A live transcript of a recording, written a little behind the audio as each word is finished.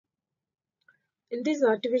In this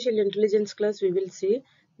artificial intelligence class, we will see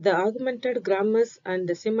the augmented grammars and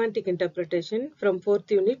the semantic interpretation from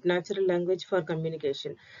 4th unit natural language for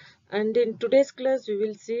communication. And in today's class, we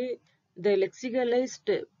will see the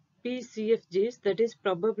lexicalized PCFGs, that is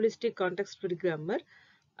probabilistic context-free grammar,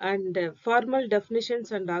 and formal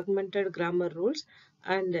definitions and augmented grammar rules,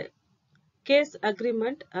 and case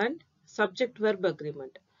agreement and subject-verb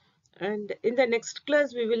agreement. And in the next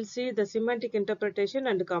class, we will see the semantic interpretation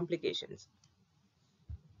and complications.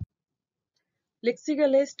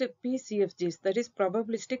 Lexicalized PCFGs, that is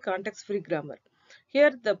probabilistic context-free grammar. Here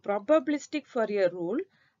the probabilistic Fourier rule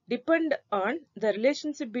depend on the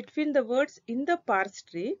relationship between the words in the parse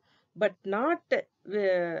tree but not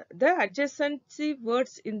the adjacency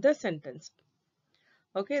words in the sentence.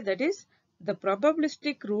 Okay, that is the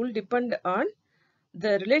probabilistic rule depend on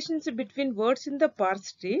the relationship between words in the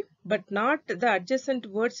parse tree but not the adjacent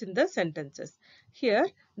words in the sentences. Here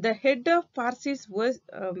the head of parse was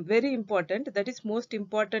very important, that is most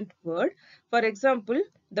important word. For example,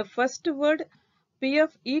 the first word P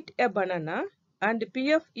of eat a banana and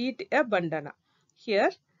P of eat a bandana.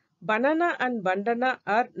 Here banana and bandana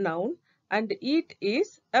are noun and eat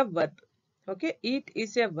is a verb. Okay, eat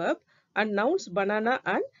is a verb and nouns banana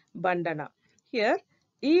and bandana. Here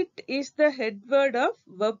eat is the head word of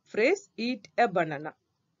verb phrase eat a banana.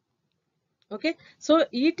 Okay, so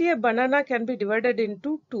eat a banana can be divided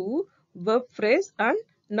into two, verb phrase and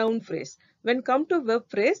noun phrase. When come to verb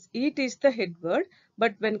phrase, eat is the head word,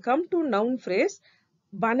 but when come to noun phrase,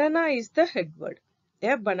 banana is the head word.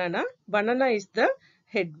 A banana, banana is the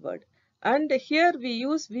head word. And here we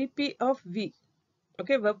use VP of V.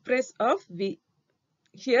 Okay, verb phrase of V.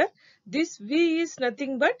 Here this V is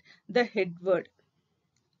nothing but the head word.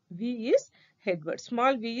 V is head word,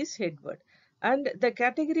 small v is head word, and the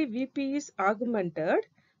category VP is augmented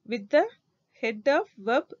with the head of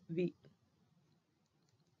verb V.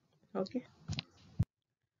 Okay.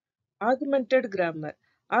 Augmented grammar.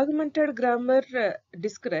 Augmented grammar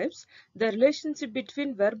describes the relationship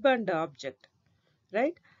between verb and object,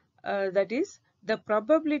 right? That is the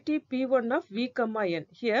probability P1 of V comma N.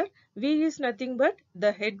 Here V is nothing but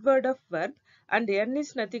the head word of verb and N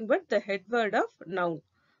is nothing but the head word of noun.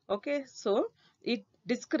 Okay, so it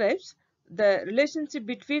describes the relationship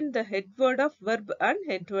between the head word of verb and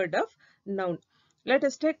head word of noun. Let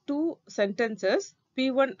us take two sentences,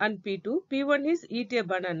 P1 and P2. P1 is eat a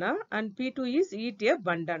banana and P2 is eat a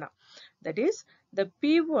bandana. That is, the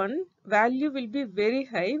P1 value will be very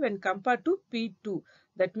high when compared to P2.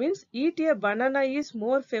 That means eat a banana is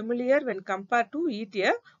more familiar when compared to eat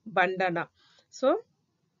a bandana. So,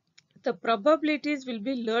 the probabilities will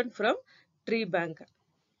be learned from tree bank.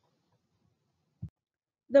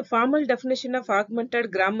 The formal definition of augmented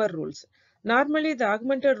grammar rules. Normally, the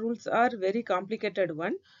augmented rules are very complicated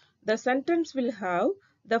one. The sentence will have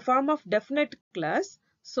the form of definite class.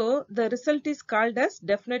 So, the result is called as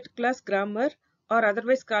definite class grammar or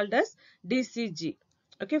otherwise called as DCG.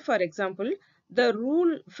 Okay, for example, the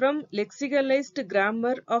rule from lexicalized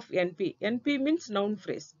grammar of NP. NP means noun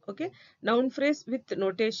phrase. Okay, noun phrase with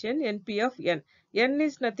notation NP of N. N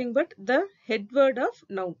is nothing but the head word of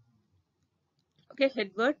noun. Okay,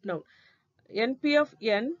 head word noun. NP of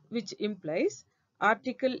N, which implies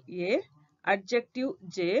article A, adjective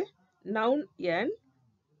J, noun N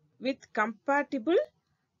with compatible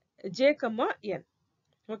J comma N.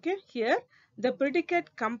 Okay, here the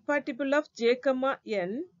predicate compatible of J comma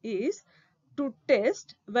N is to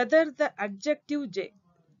test whether the adjective J,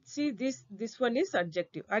 see this one is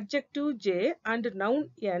adjective, adjective J and noun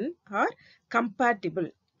N are compatible.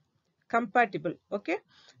 Okay,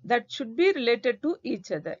 that should be related to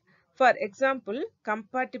each other. For example,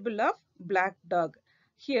 compatible of black dog.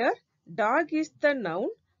 Here dog is the noun,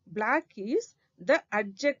 black is the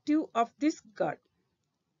adjective of this god,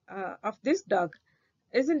 of this dog,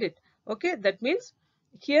 isn't it? Okay, that means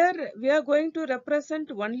here we are going to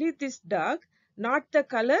represent only this dog, not the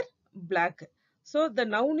color black. So the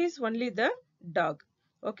noun is only the dog.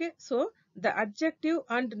 Okay, so the adjective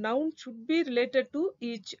and noun should be related to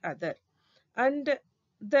each other. And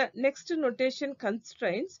the next notation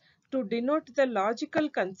constraints to denote the logical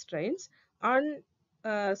constraints on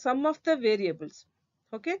some of the variables.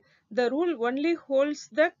 Okay, the rule only holds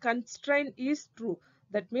the constraint is true.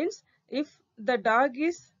 That means if the dog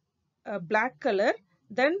is black color,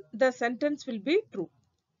 then the sentence will be true.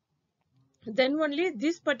 Then only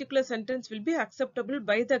this particular sentence will be acceptable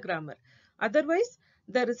by the grammar. Otherwise,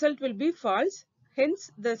 the result will be false.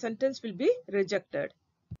 Hence, the sentence will be rejected.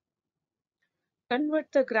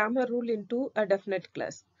 Convert the grammar rule into a definite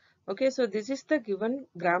class. Okay, so this is the given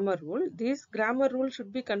grammar rule. This grammar rule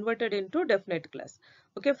should be converted into definite class.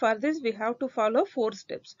 Okay, for this we have to follow 4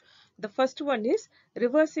 steps. The first one is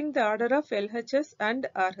reversing the order of LHS and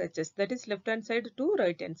RHS, that is left hand side to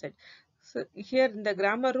right hand side. So here in the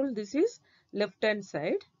grammar rule, this is left hand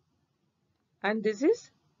side and this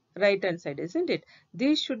is right hand side, isn't it?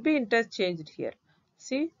 These should be interchanged here.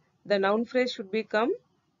 See, the noun phrase should become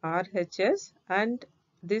RHS and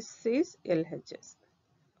this is LHS.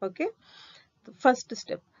 Okay, the first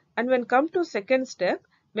step. And when come to second step,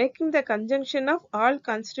 making the conjunction of all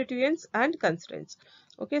constituents and constraints.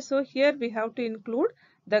 Okay, so here we have to include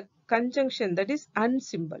the conjunction, that is and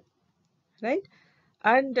symbol, right?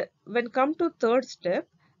 And when come to third step,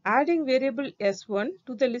 adding variable s1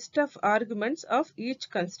 to the list of arguments of each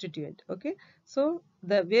constituent. Okay, so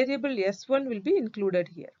the variable s1 will be included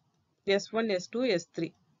here, s1, s2,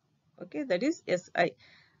 s3. Okay, that is si.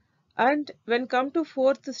 And when come to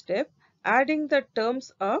fourth step, adding the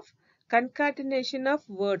terms of concatenation of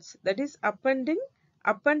words, that is append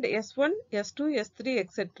s1, s2, s3,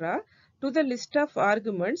 etc. to the list of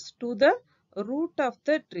arguments to the root of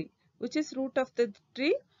the tree. Which is root of the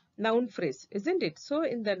tree? Noun phrase, isn't it? So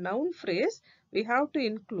in the noun phrase, we have to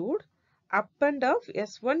include append of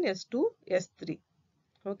s1, s2, s3.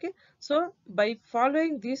 Okay, so by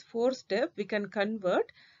following these 4 steps, we can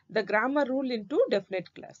convert the grammar rule into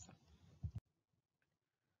definite class.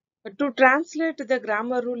 To translate the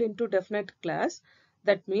grammar rule into definite class,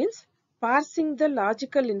 that means parsing the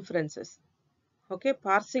logical inferences. Okay,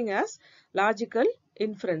 parsing as logical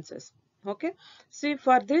inferences. Okay, see,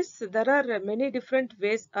 for this there are many different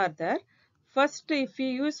ways are there. First, if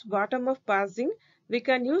we use bottom up parsing, we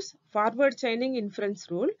can use forward chaining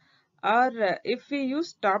inference rule, or if we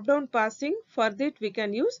use top down parsing, for that we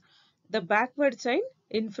can use the backward chain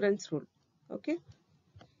inference rule. Okay,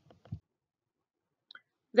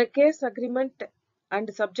 the case agreement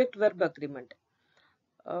and subject verb agreement.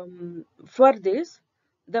 For this,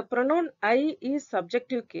 the pronoun I is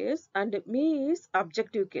subjective case and me is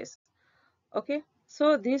objective case. Okay,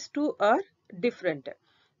 so these two are different.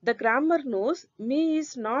 The grammar knows me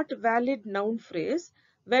is not valid noun phrase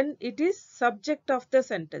when it is subject of the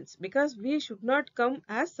sentence, because we should not come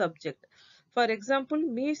as subject. For example,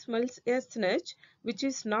 me smells a snitch, which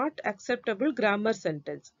is not acceptable grammar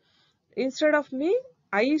sentence. Instead of me,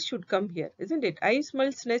 I should come here, isn't it? I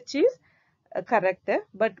smell snitch is correct,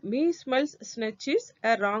 but me smells snitch is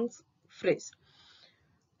a wrong phrase.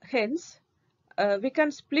 Hence, we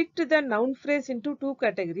can split the noun phrase into 2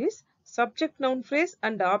 categories: subject noun phrase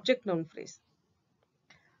and object noun phrase.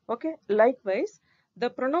 Okay, likewise, the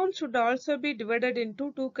pronoun should also be divided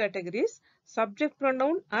into 2 categories: subject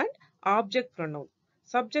pronoun and object pronoun.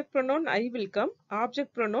 Subject pronoun I will come,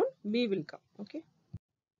 object pronoun me will come. Okay,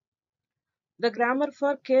 the grammar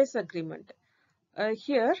for case agreement.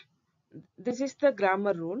 Here, this is the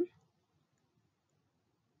grammar rule.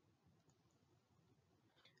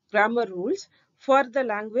 Grammar rules for the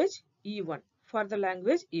language E1. For the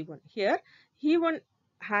language E1. Here, E1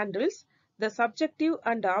 handles the subjective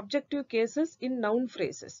and objective cases in noun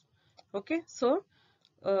phrases. Okay, so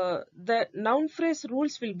the noun phrase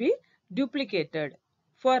rules will be duplicated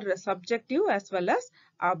for subjective as well as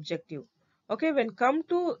objective. Okay, when come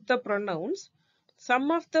to the pronouns,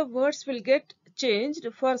 some of the words will get changed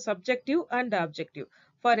for subjective and objective.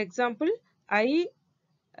 For example, I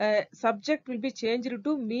subject will be changed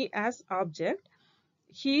to me as object,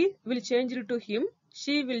 he will change to him,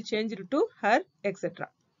 she will change to her, etc.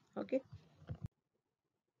 Okay,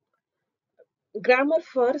 grammar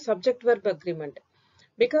for subject verb agreement.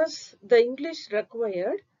 Because the English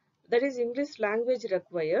required, that is English language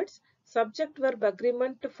requires subject verb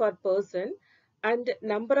agreement for person and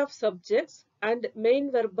number of subjects and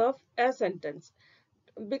main verb of a sentence.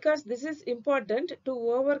 Because this is important to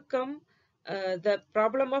overcome the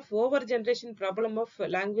problem of overgeneration problem of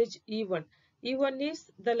language E1. E1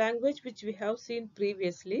 is the language which we have seen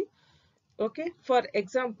previously. Okay, for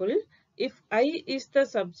example, if I is the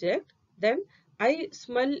subject, then I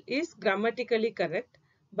smell is grammatically correct,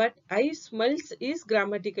 but I smells is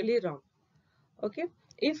grammatically wrong. Okay,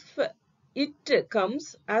 if it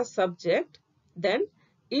comes as subject, then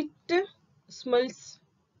it smells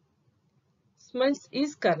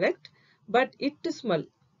is correct, but it smell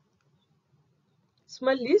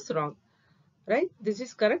is wrong, right? This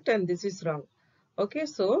is correct and this is wrong. Okay,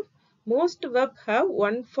 so most verb have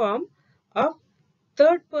one form of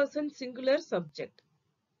third person singular subject,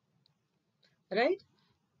 right?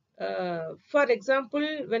 For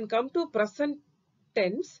example, when come to present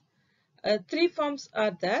tense, 3 forms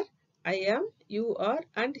are there: I am, you are,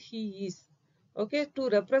 and he is. Okay, to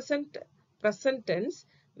represent present tense,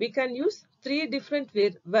 we can use three different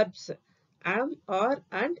verbs, am, are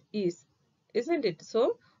and is, isn't it?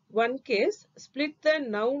 So one case, split the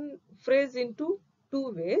noun phrase into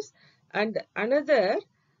two ways, and another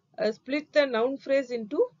split the noun phrase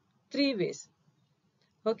into three ways.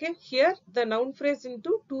 Okay, here the noun phrase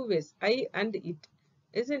into two ways, I and it,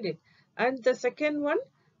 isn't it? And the second one,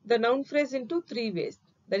 the noun phrase into three ways,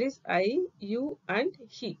 that is I, you and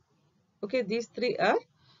he. Okay, these three are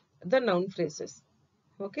the noun phrases.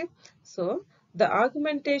 Okay, so the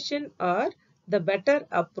augmentation are the better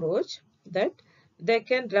approach, that they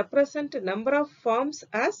can represent a number of forms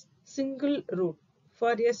as single rule.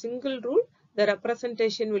 For a single rule, the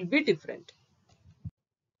representation will be different.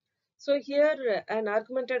 So here an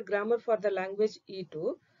augmented grammar for the language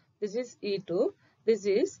E2. This is E2. This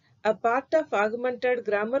is a part of augmented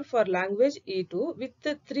grammar for language E2 with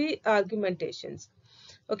the three argumentations.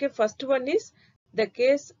 Okay, first one is the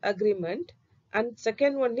case agreement, and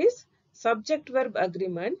second one is subject verb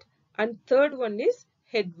agreement, and third one is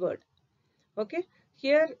headword. Okay,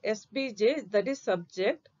 here SBJ, that is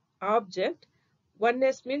subject, object,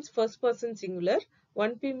 1S means first person singular,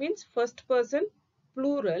 1P means first person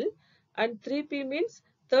plural, and 3P means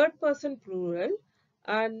third person plural,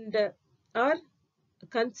 and are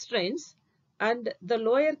constraints, and the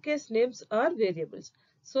lowercase names are variables.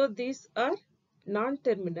 So these are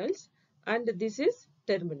non-terminals and this is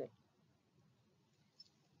terminal.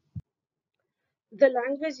 The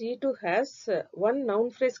language E2 has one noun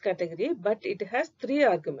phrase category, but it has three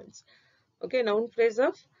arguments. Okay, noun phrase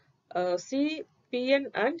of C, PN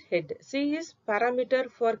and head. C is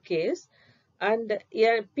parameter for case, and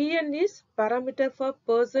PN is parameter for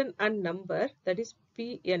person and number, that is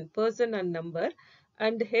PN, person and number,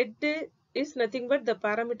 and head is nothing but the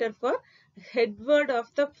parameter for head word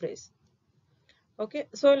of the phrase. Okay,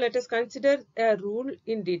 so let us consider a rule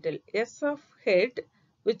in detail. S of head,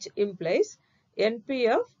 which implies NP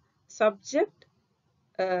of subject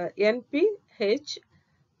NP H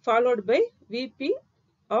followed by VP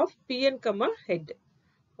of PN comma head.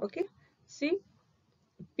 Okay, see,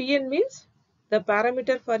 PN means the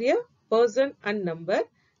parameter for a person and number.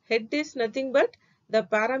 Head is nothing but the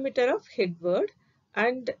parameter of head word,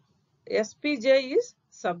 and SPJ is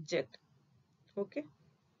subject. Okay.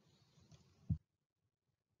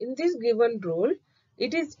 In this given rule,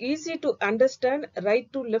 it is easy to understand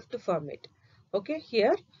right to left format. Okay,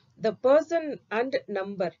 here the person and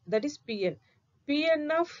number, that is PN. PN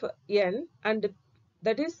of N, and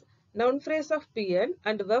that is noun phrase of PN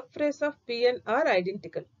and verb phrase of PN are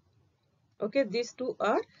identical. Okay, these two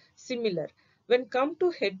are similar. When come to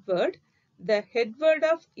head word, the head word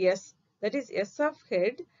of S, that is S of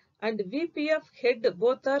head, and VP of head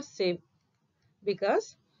both are same,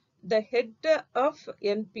 because the head of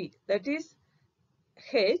NP, that is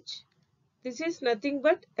H, this is nothing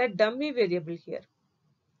but a dummy variable here.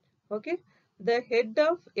 Okay, the head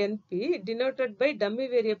of NP denoted by dummy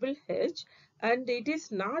variable H, and it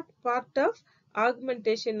is not part of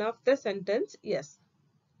augmentation of the sentence yes.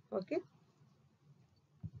 Okay.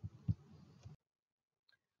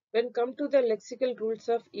 When come to the lexical rules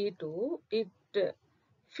of E2, it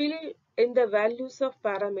fill in the values of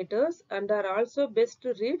parameters and are also best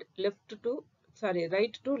to read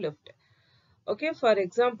right to left. Okay, for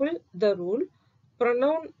example, the rule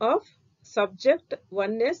pronoun of subject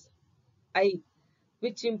 1s I,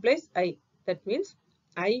 which implies I. That means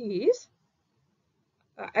I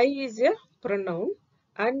is a pronoun,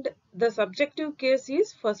 and the subjective case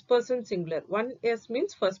is first person singular. 1s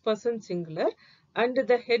means first person singular, and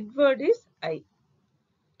the head word is I.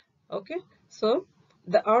 Okay, so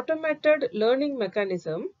the automated learning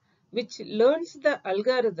mechanism, which learns the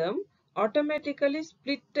algorithm, automatically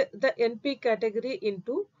split the NP category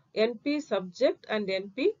into NP subject and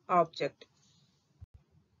NP object.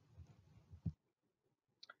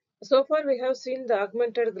 So far we have seen the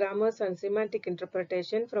augmented grammars and semantic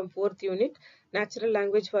interpretation from 4th unit, natural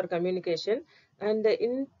language for communication, and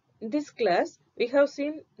in this class we have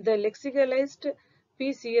seen the lexicalized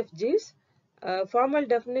PCFGs, formal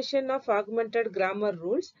definition of augmented grammar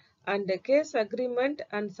rules, and case agreement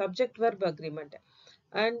and subject verb agreement.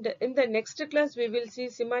 And in the next class we will see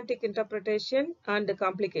semantic interpretation and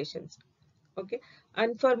complications. Okay,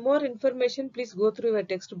 and for more information please go through your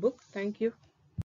textbook. Thank you.